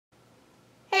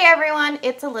everyone,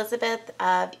 it's Elizabeth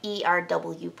of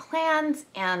ERW Plans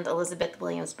and Elizabeth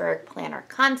Williamsberg Planner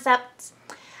Concepts.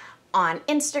 On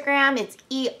Instagram, it's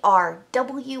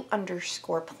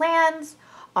ERW_plans.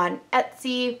 On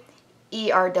Etsy,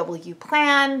 ERW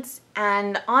Plans,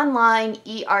 and online,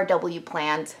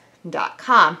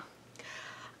 erwplans.com.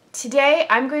 Today,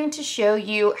 I'm going to show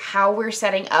you how we're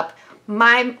setting up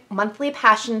my monthly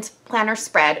Passions Planner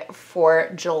spread for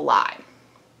July.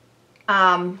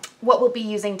 What we'll be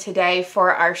using today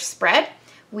for our spread,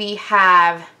 we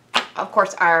have, of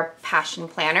course, our Passion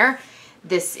Planner.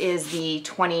 This is the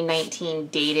 2019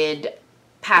 dated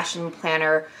Passion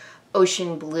Planner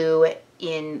Ocean Blue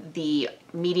in the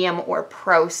medium or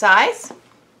pro size.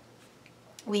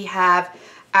 We have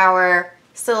our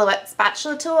Silhouette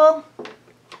Spatula tool,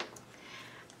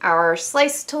 our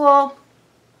Slice tool,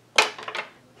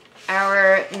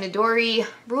 our Midori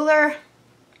ruler,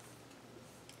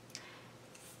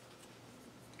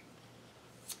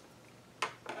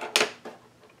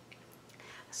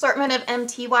 assortment of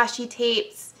MT washi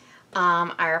tapes,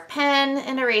 our pen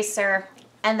and eraser,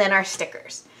 and then our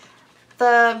stickers.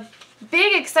 The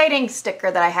big exciting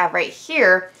sticker that I have right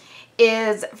here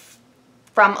is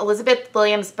from Elizabeth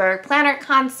Williamsberg Planner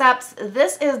Concepts.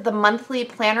 This is the monthly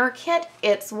planner kit.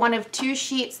 It's one of 2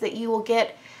 sheets that you will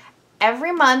get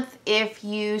every month if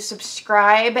you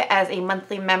subscribe as a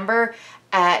monthly member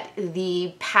at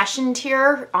the Passion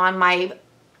tier on my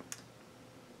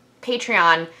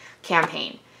Patreon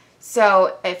campaign.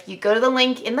 So if you go to the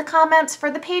link in the comments for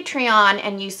the Patreon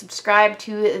and you subscribe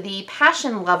to the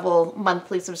Passion level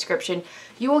monthly subscription,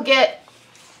 you will get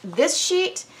this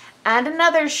sheet and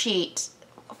another sheet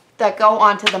that go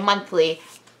onto the monthly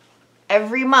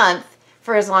every month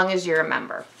for as long as you're a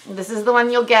member. This is the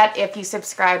one you'll get if you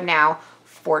subscribe now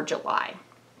for July.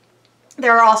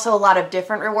 There are also a lot of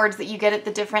different rewards that you get at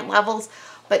the different levels,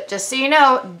 but just so you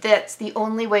know, that's the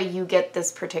only way you get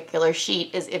this particular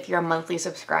sheet is if you're a monthly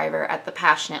subscriber at the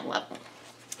Passionate level.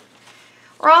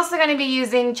 We're also going to be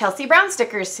using Chelsea Brown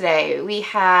stickers today. We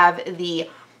have the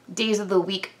Days of the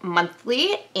Week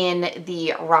monthly in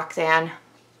the Roxanne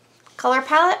color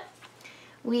palette.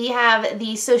 We have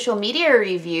the social media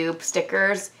review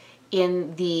stickers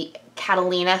in the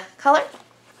Catalina color.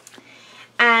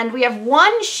 And we have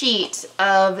 1 sheet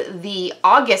of the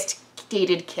August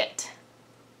dated kit.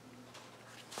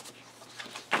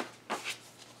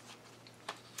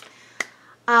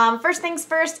 First things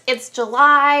first, it's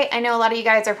July. I know a lot of you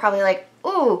guys are probably like,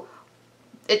 ooh,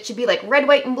 it should be like red,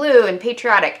 white, and blue and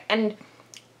patriotic. And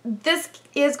this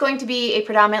is going to be a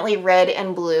predominantly red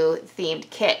and blue themed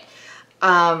kit.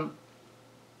 For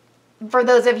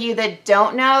those of you that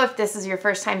don't know, if this is your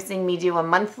first time seeing me do a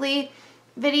monthly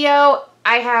video,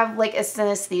 I have like a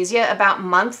synesthesia about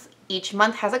months. Each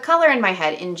month has a color in my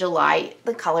head. In July,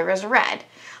 the color is red.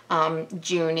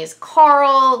 June is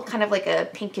coral, kind of like a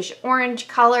pinkish orange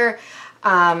color,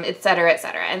 etc.,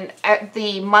 etc. And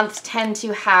the months tend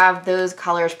to have those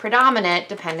colors predominant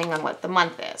depending on what the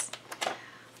month is.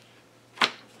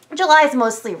 July is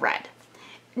mostly red.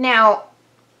 Now,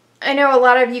 I know a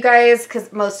lot of you guys,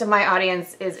 because most of my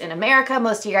audience is in America,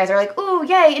 most of you guys are like, ooh,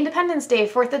 yay, Independence Day,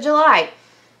 4th of July.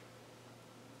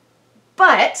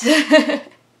 But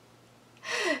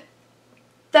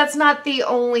that's not the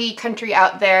only country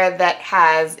out there that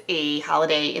has a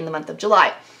holiday in the month of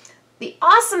July. The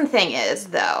awesome thing is,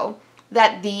 though,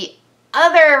 that the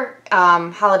other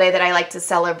holiday that I like to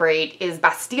celebrate is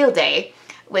Bastille Day,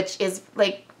 which is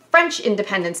like French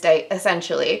Independence Day,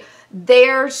 essentially.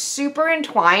 They're super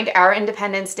entwined, our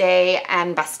Independence Day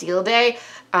and Bastille Day.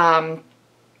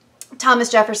 Thomas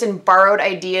Jefferson borrowed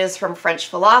ideas from French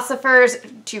philosophers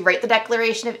to write the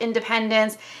Declaration of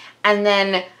Independence, and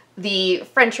then the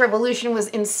French Revolution was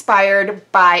inspired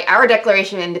by our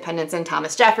Declaration of Independence and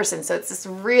Thomas Jefferson. So it's this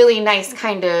really nice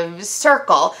kind of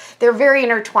circle. They're very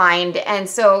intertwined, and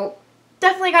so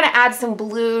definitely going to add some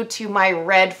blue to my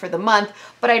red for the month,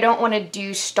 but I don't want to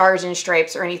do stars and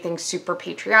stripes or anything super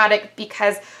patriotic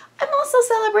because I'm also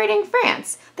celebrating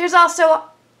France. There's also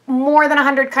more than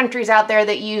 100 countries out there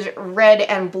that use red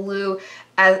and blue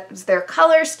as their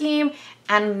color scheme,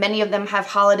 and many of them have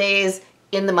holidays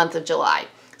in the month of July.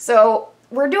 So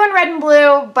we're doing red and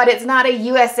blue, but it's not a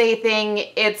USA thing.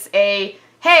 It's a,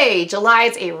 hey, July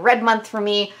is a red month for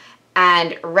me,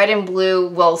 and red and blue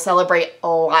will celebrate a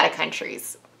lot of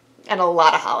countries and a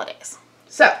lot of holidays.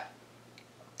 So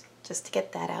just to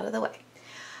get that out of the way.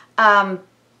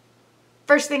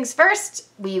 First things first,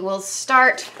 we will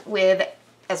start with,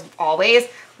 as always,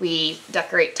 we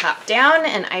decorate top down,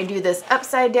 and I do this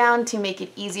upside down to make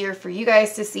it easier for you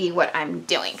guys to see what I'm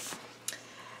doing.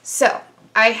 So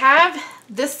I have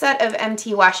this set of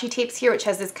MT washi tapes here, which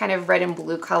has this kind of red and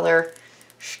blue color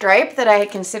stripe that I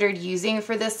had considered using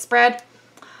for this spread.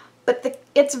 But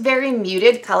it's very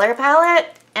muted color palette,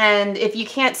 and if you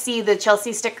can't see, the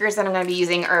Chelsea stickers that I'm going to be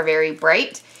using are very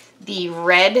bright. The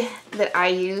red that I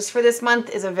use for this month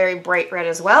is a very bright red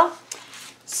as well.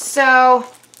 So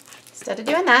instead of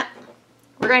doing that,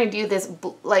 we're going to do this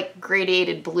like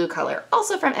gradated blue color,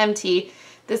 also from MT.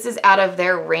 This is out of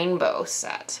their rainbow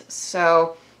set.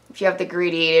 So if you have the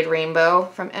gradated rainbow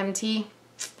from MT,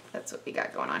 that's what we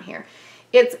got going on here.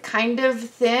 It's kind of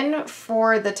thin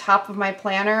for the top of my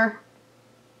planner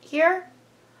here.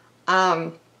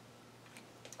 I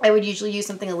would usually use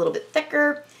something a little bit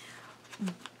thicker,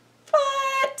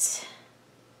 but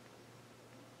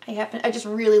I just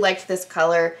really liked this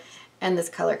color and this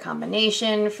color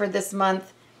combination for this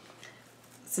month,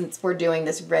 since we're doing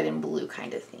this red and blue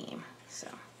kind of theme. So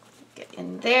get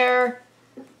in there,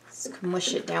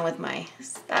 smush it down with my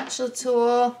spatula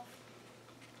tool,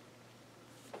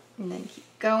 and then keep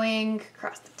going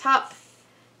across the top.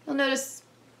 You'll notice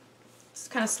it's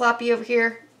kind of sloppy over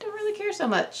here. Don't really care so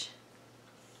much.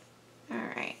 All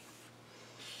right.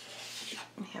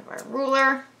 We have our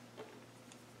ruler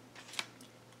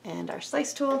and our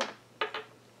slice tool.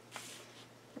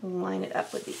 Line it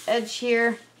up with the edge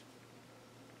here.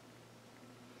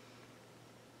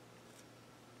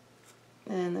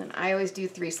 And then I always do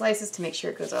 3 slices to make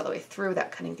sure it goes all the way through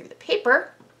without cutting through the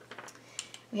paper.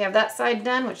 We have that side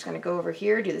done. We're just going to go over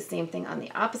here, do the same thing on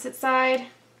the opposite side.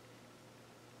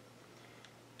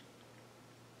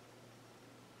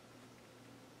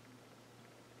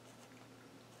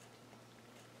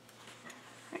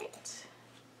 Right.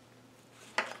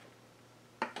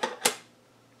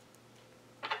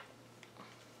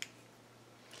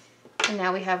 And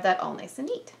now we have that all nice and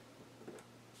neat.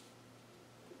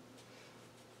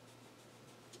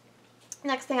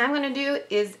 Next thing I'm going to do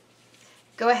is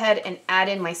go ahead and add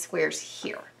in my squares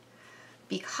here,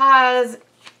 because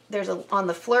there's on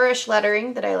the flourish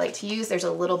lettering that I like to use, there's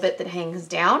a little bit that hangs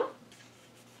down,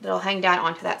 that'll hang down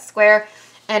onto that square,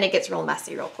 and it gets real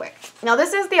messy real quick. Now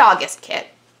this is the August kit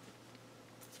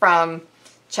from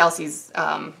Chelsea's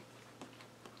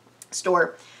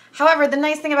store. However, the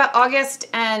nice thing about August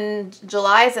and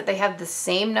July is that they have the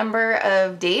same number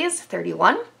of days,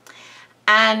 31.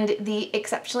 And the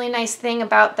exceptionally nice thing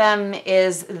about them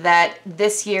is that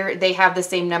this year they have the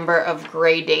same number of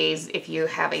gray days if you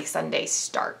have a Sunday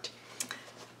start.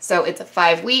 So it's a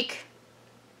 5-week.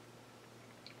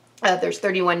 There's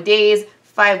 31 days,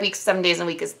 5 weeks, 7 days in a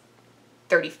week is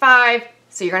 35.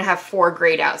 So you're going to have 4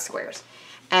 grayed out squares.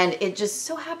 And it just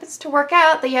so happens to work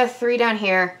out that you have 3 down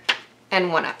here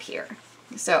and 1 up here.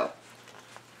 So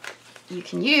you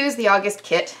can use the August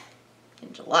kit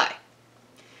in July.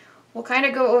 We'll kind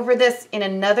of go over this in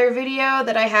another video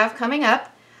that I have coming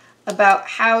up about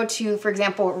how to, for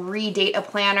example, redate a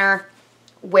planner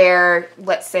where,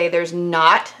 let's say, there's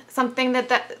not something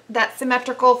that's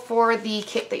symmetrical for the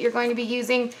kit that you're going to be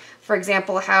using. For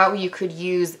example, how you could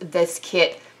use this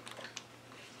kit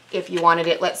if you wanted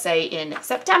it, let's say, in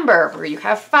September, where you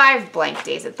have 5 blank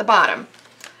days at the bottom.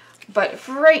 But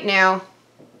for right now,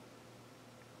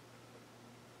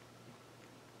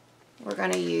 we're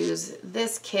going to use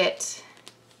this kit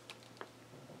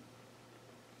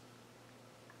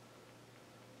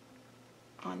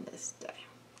on this day.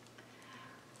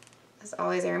 As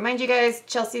always, I remind you guys,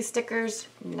 Chelsea stickers,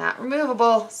 not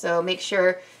removable, so make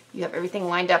sure you have everything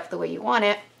lined up the way you want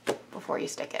it before you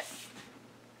stick it.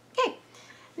 Okay,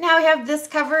 now we have this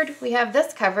covered, we have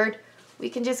this covered.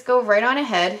 We can just go right on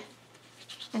ahead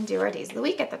and do our days of the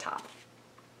week at the top.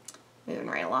 Moving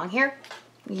right along here,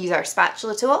 we use our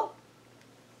spatula tool.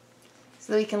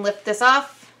 So we can lift this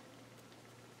off,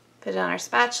 put it on our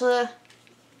spatula,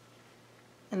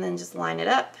 and then just line it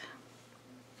up.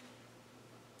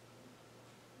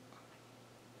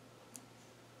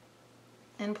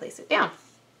 And place it down.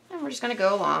 And we're just going to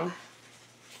go along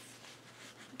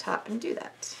the top and do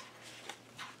that.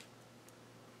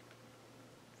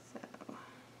 So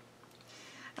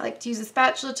I like to use the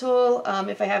spatula tool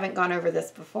if I haven't gone over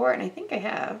this before, and I think I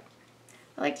have.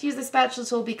 I like to use the spatula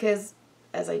tool because,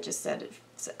 as I just said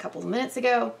a couple of minutes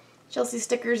ago, Chelsea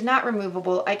stickers not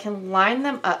removable. I can line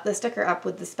them up, the sticker up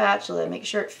with the spatula, and make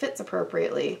sure it fits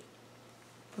appropriately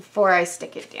before I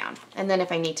stick it down. And then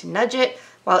if I need to nudge it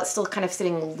while it's still kind of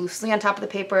sitting loosely on top of the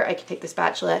paper, I can take the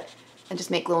spatula and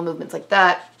just make little movements like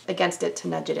that against it to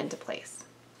nudge it into place.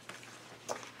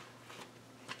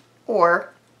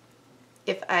 Or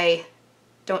if I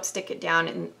don't stick it down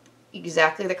in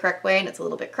exactly the correct way and it's a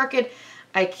little bit crooked,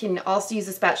 I can also use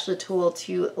the spatula tool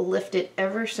to lift it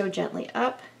ever so gently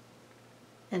up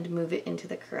and move it into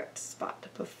the correct spot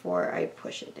before I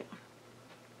push it down.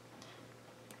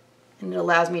 And it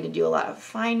allows me to do a lot of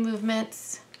fine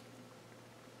movements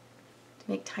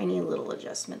to make tiny little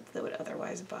adjustments that would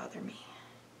otherwise bother me.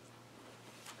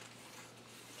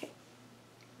 Okay,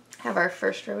 have our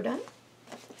first row done.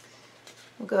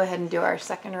 We'll go ahead and do our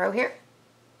second row here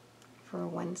for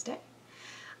Wednesday.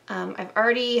 I've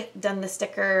already done the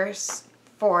stickers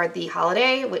for the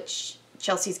holiday, which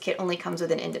Chelsea's kit only comes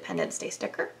with an Independence Day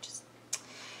sticker. Just,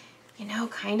 you know,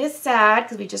 kind of sad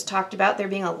because we just talked about there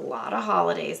being a lot of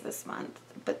holidays this month,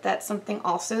 but that's something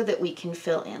also that we can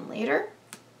fill in later.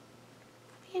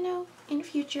 You know, in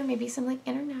future, maybe some like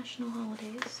international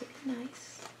holidays would be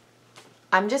nice.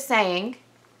 I'm just saying,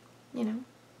 you know.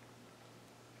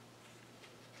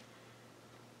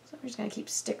 So I'm just gonna keep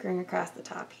stickering across the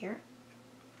top here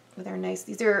with our nice,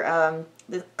 these are,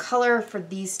 the color for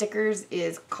these stickers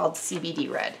is called CBD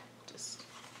red. Just,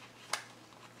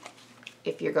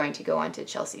 if you're going to go onto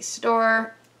Chelsea's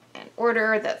store and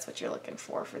order, that's what you're looking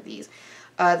for these.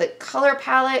 The color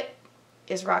palette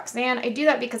is Roxanne. I do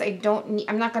that because I don't need,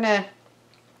 I'm not gonna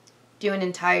do an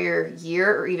entire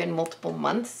year or even multiple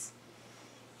months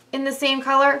in the same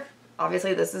color.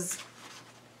 Obviously this is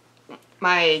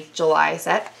my July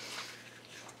set.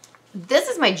 This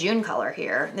is my June color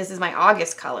here, this is my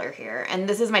August color here, and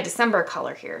this is my December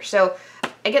color here. So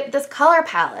I get this color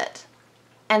palette,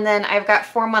 and then I've got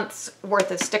 4 months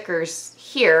worth of stickers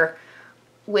here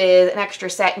with an extra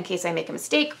set in case I make a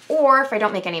mistake, or if I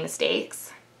don't make any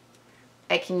mistakes,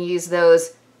 I can use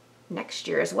those next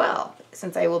year as well,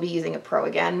 since I will be using a Pro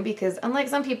again, because unlike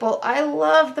some people, I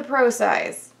love the Pro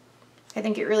size. I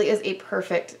think it really is a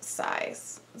perfect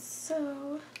size.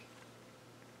 So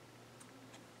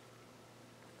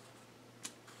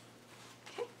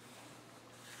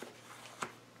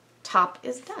top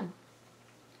is done.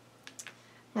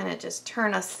 I'm gonna just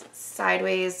turn us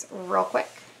sideways real quick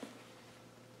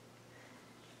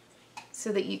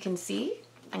so that you can see.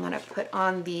 I'm gonna put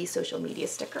on the social media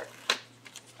sticker.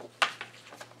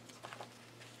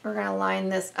 We're gonna line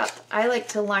this up. I like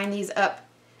to line these up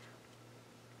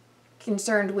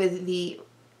concerned with the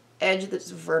edge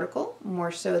that's vertical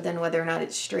more so than whether or not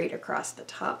it's straight across the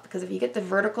top, because if you get the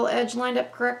vertical edge lined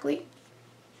up correctly,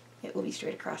 it will be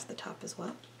straight across the top as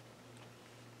well.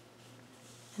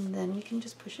 And then you can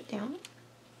just push it down,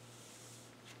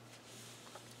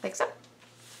 like so.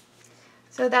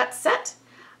 So that's set.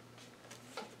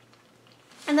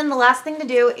 And then the last thing to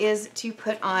do is to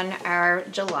put on our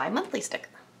July monthly sticker.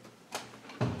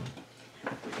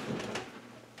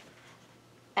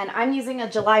 And I'm using a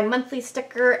July monthly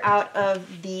sticker out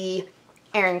of the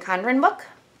Erin Condren book.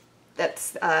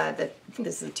 That's, I think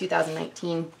this is a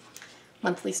 2019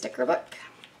 monthly sticker book.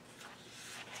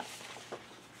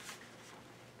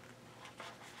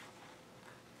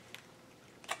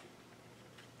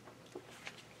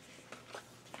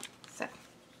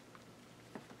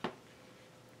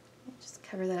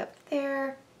 Cover that up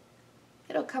there.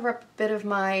 It'll cover up a bit of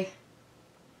my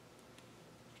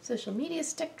social media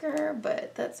sticker,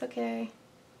 but that's okay.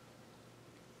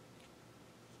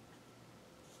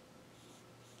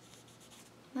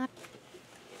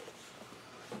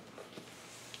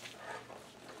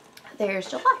 There's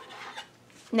July.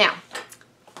 Now,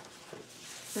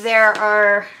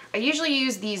 I usually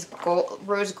use these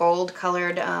rose gold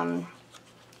colored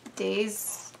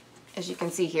days, as you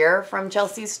can see here from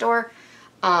Chelsea's store.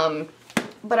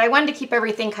 But I wanted to keep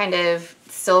everything kind of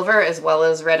silver as well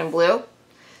as red and blue.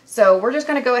 So we're just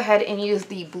gonna go ahead and use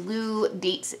the blue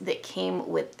dates that came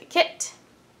with the kit.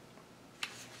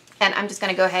 And I'm just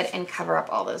gonna go ahead and cover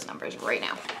up all those numbers right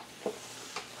now.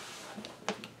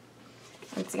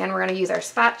 Once again, we're gonna use our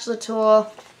spatula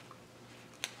tool.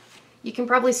 You can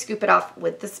probably scoop it off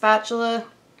with the spatula,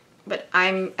 but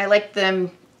I like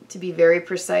them to be very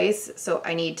precise, so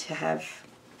I need to have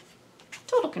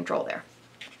total control there.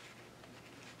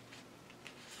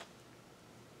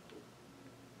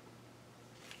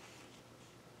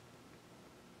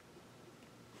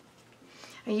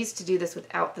 I used to do this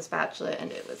without the spatula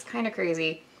and it was kind of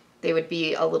crazy. They would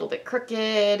be a little bit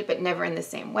crooked, but never in the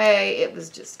same way. It was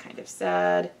just kind of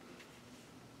sad.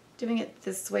 Doing it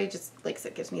this way just like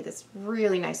it gives me this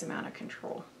really nice amount of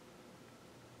control.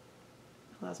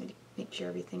 Allows me to make sure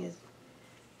everything is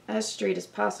as straight as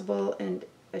possible, and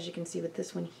as you can see with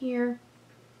this one here,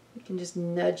 you can just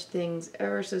nudge things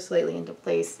ever so slightly into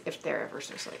place if they're ever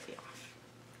so slightly off.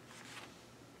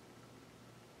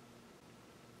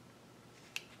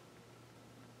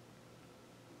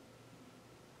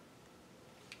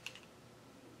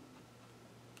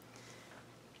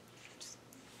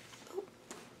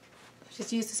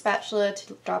 Just use the spatula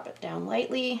to drop it down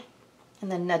lightly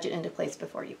and then nudge it into place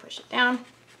before you push it down.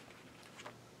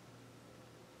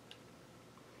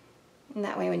 And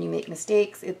that way when you make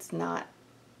mistakes, it's not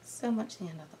so much the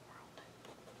end of the world.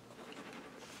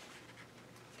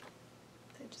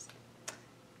 So just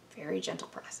very gentle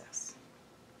process.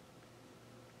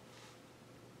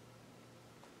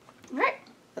 All right,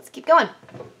 let's keep going.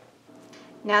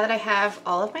 Now that I have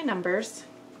all of my numbers,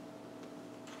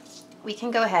 we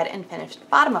can go ahead and finish the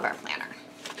bottom of our planner.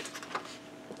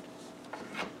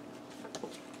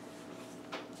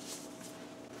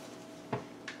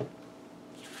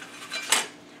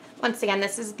 Once again,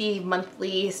 this is the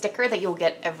monthly sticker that you'll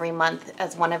get every month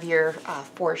as one of your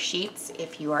 4 sheets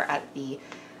if you are at the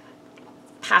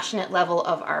passionate level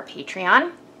of our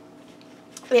Patreon.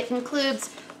 It includes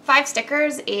 5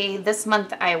 stickers, a this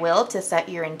month I will to set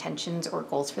your intentions or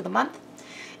goals for the month,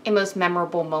 a most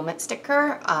memorable moment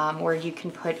sticker where you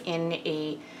can put in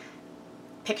a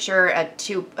picture, a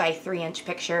 2 by 3 inch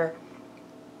picture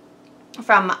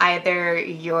from either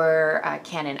your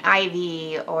Canon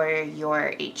Ivy or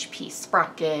your HP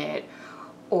Sprocket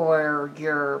or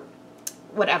your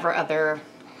whatever other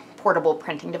portable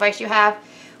printing device you have.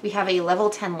 We have a level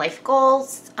 10 life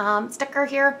goals sticker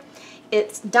here.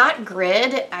 It's dot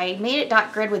grid. I made it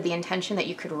dot grid with the intention that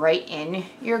you could write in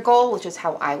your goal, which is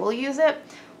how I will use it.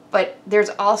 But there's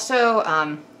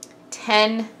also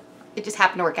 10. It just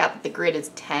happened to work out that the grid is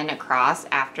 10 across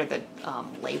after the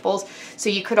labels. So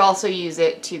you could also use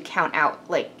it to count out,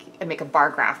 like, and make a bar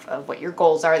graph of what your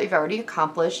goals are that you've already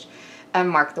accomplished and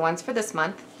mark the ones for this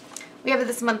month. We have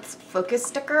this month's focus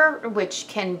sticker, which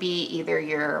can be either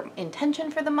your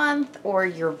intention for the month or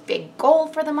your big goal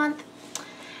for the month.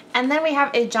 And then we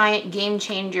have a giant game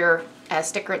changer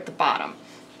sticker at the bottom.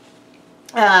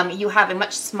 You have a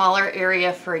much smaller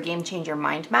area for a game changer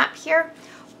mind map here.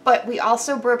 But we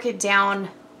also broke it down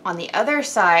on the other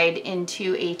side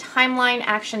into a timeline,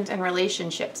 actions, and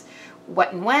relationships.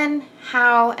 What and when,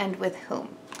 how, and with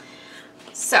whom.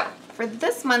 So for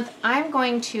this month, I'm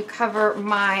going to cover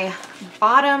my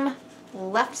bottom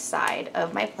left side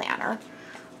of my planner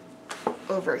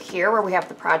over here where we have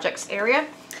the projects area.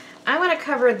 I'm going to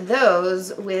cover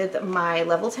those with my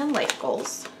level 10 life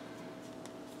goals.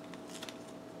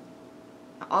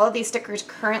 All of these stickers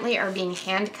currently are being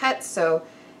hand cut, so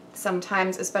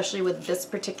sometimes, especially with this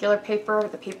particular paper,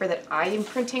 the paper that I am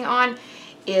printing on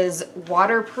is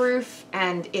waterproof,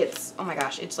 and it's, oh my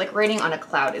gosh, it's like writing on a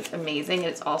cloud. It's amazing.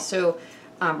 It's also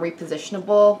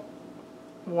repositionable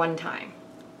one time.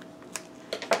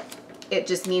 It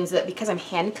just means that because I'm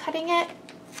hand cutting it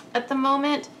at the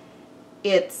moment,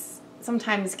 it's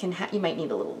sometimes you might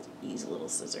need use a little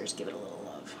scissors, give it a little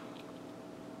love.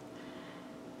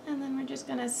 And then we're just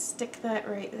gonna stick that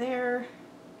right there.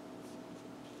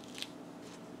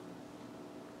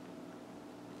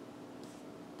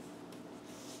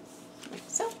 Like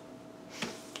so.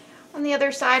 On the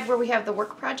other side where we have the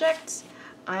work project,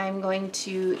 I'm going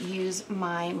to use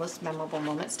my most memorable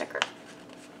moment sticker.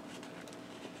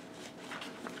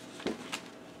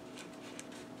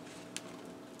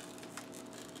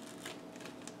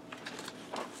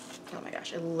 Oh my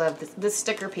gosh, I love this. This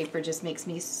sticker paper just makes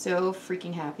me so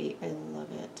freaking happy. I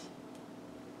love it.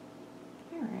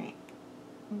 All right,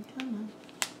 come on.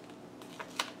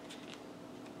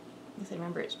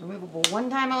 Remember, it's removable one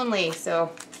time only,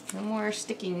 so no more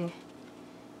sticking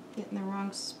it in the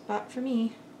wrong spot for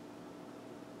me.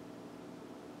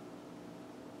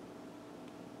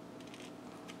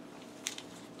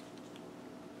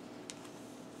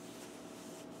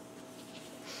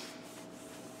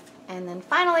 And then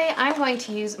finally, I'm going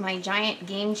to use my giant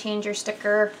game changer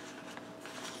sticker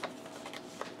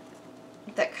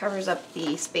that covers up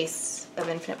the space of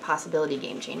infinite possibility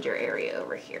game changer area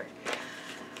over here.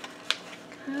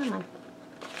 Come on.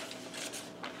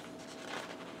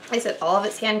 Like I said, all of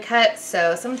it's hand cut,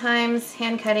 so sometimes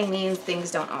hand cutting means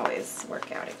things don't always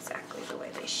work out exactly the way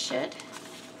they should.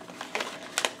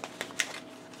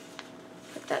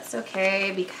 But that's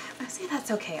okay, because I say that's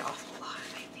okay an awful lot,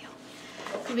 I feel.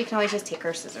 So we can always just take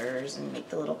our scissors and make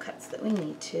the little cuts that we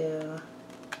need to.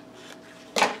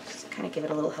 Just to kind of give it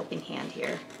a little helping hand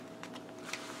here.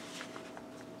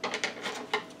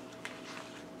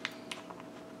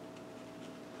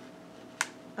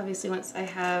 Obviously, once I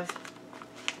have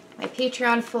my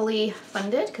Patreon fully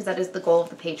funded, because that is the goal of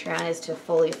the Patreon, is to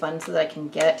fully fund so that I can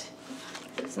get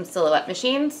some silhouette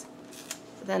machines,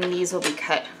 then these will be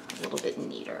cut a little bit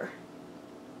neater.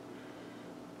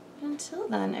 Until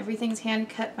then, everything's hand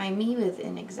cut by me with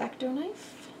an X-Acto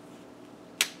knife.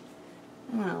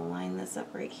 I'm going to line this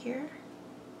up right here.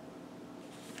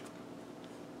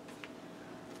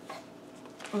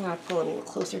 I'm going to pull it a little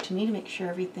closer to me to make sure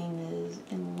everything is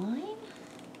in line.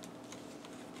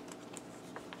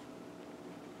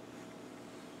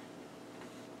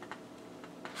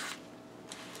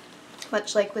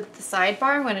 much like with the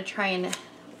sidebar, I'm going to try and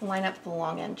line up the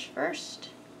long edge first.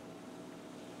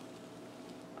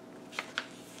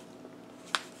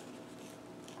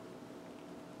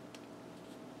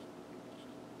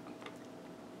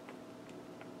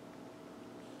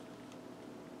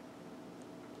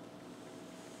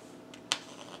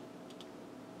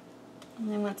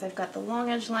 And then once I've got the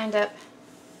long edge lined up,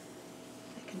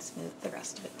 I can smooth the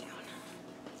rest of it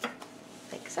down,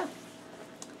 like so.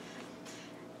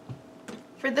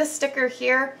 For this sticker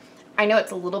here, I know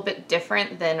it's a little bit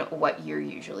different than what you're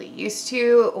usually used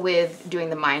to with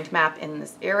doing the mind map in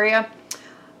this area.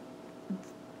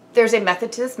 There's a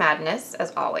method to this madness,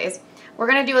 as always. We're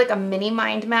gonna do like a mini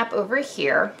mind map over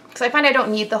here, because I find I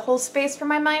don't need the whole space for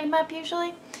my mind map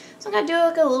usually. So I'm gonna do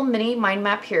like a little mini mind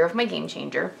map here of my game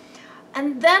changer.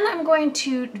 And then I'm going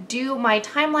to do my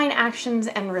timeline actions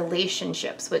and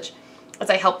relationships, which, as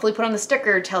I helpfully put on the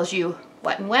sticker, tells you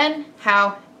what and when,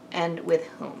 how, and with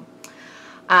whom.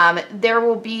 There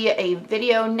will be a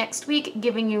video next week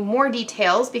giving you more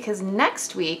details, because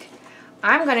next week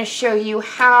I'm going to show you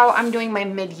how I'm doing my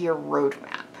mid-year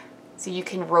roadmap. So you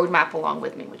can roadmap along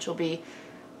with me, which will be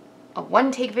a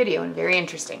one-take video and very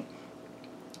interesting.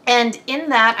 And in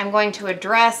that, I'm going to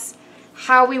address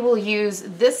how we will use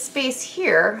this space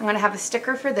here. I'm going to have a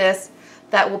sticker for this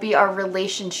that will be our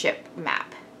relationship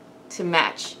map to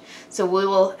match. So we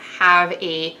will have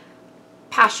a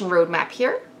passion roadmap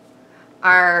here,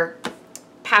 our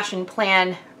passion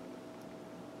plan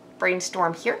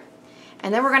brainstorm here,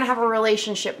 and then we're going to have a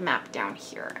relationship map down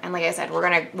here. And like I said,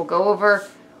 we'll go over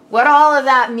what all of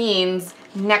that means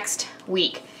next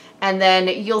week, and then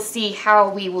you'll see how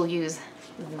we will use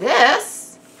this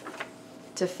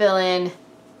to fill in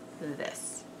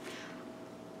this.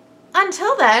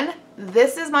 Until then,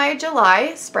 this is my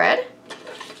July spread.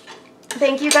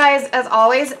 Thank you guys, as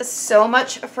always, so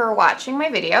much for watching my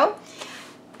video.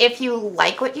 If you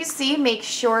like what you see, make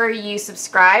sure you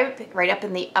subscribe right up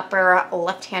in the upper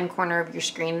left-hand corner of your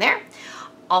screen there.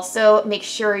 Also, make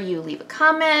sure you leave a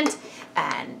comment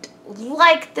and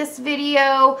like this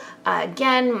video.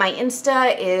 Again, my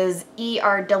Insta is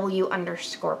ERW_plans.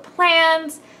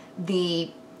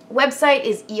 The website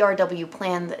is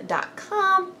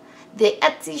erwplans.com. The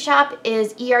Etsy shop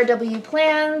is ERW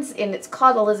Plans, and it's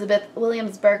called Elizabeth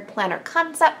Williamsberg Planner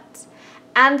Concepts.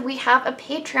 And we have a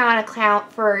Patreon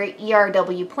account for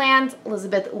ERW Plans,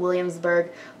 Elizabeth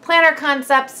Williamsberg Planner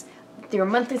Concepts. Your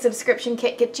monthly subscription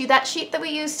kit gets you that sheet that we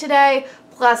used today,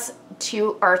 plus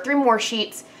 2 or 3 more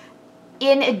sheets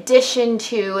in addition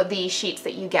to the sheets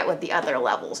that you get with the other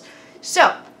levels.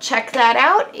 So check that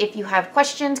out. If you have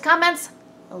questions, comments,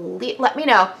 let me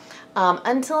know.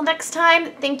 Until next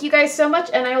time, thank you guys so much,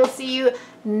 and I will see you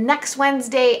next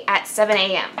Wednesday at 7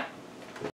 a.m.